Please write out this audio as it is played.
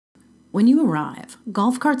When you arrive,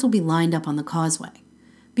 golf carts will be lined up on the causeway.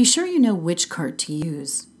 Be sure you know which cart to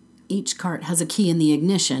use. Each cart has a key in the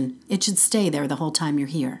ignition. It should stay there the whole time you're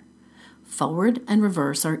here. Forward and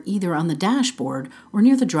reverse are either on the dashboard or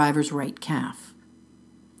near the driver's right calf.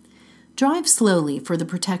 Drive slowly for the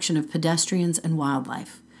protection of pedestrians and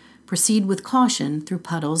wildlife. Proceed with caution through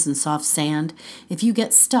puddles and soft sand. If you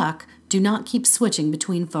get stuck, do not keep switching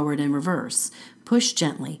between forward and reverse. Push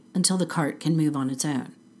gently until the cart can move on its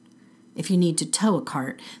own. If you need to tow a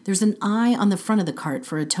cart, there's an eye on the front of the cart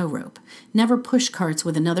for a tow rope. Never push carts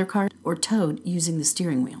with another cart or towed using the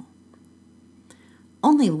steering wheel.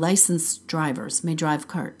 Only licensed drivers may drive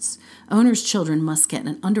carts. Owners' children must get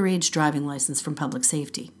an underage driving license from public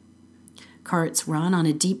safety. Carts run on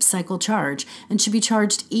a deep cycle charge and should be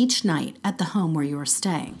charged each night at the home where you are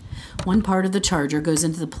staying. One part of the charger goes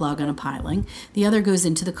into the plug on a piling, the other goes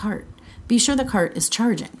into the cart. Be sure the cart is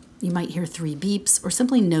charging. You might hear 3 beeps or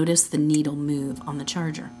simply notice the needle move on the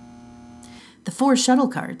charger. The 4 shuttle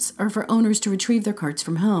carts are for owners to retrieve their carts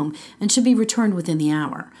from home and should be returned within the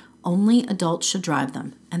hour. Only adults should drive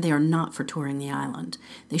them, and they are not for touring the island.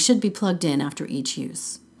 They should be plugged in after each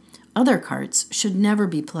use. Other carts should never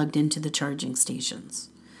be plugged into the charging stations.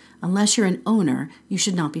 Unless you're an owner, you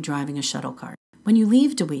should not be driving a shuttle cart. When you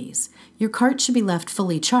leave Dewees, your cart should be left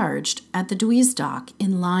fully charged at the Dewees dock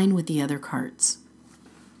in line with the other carts.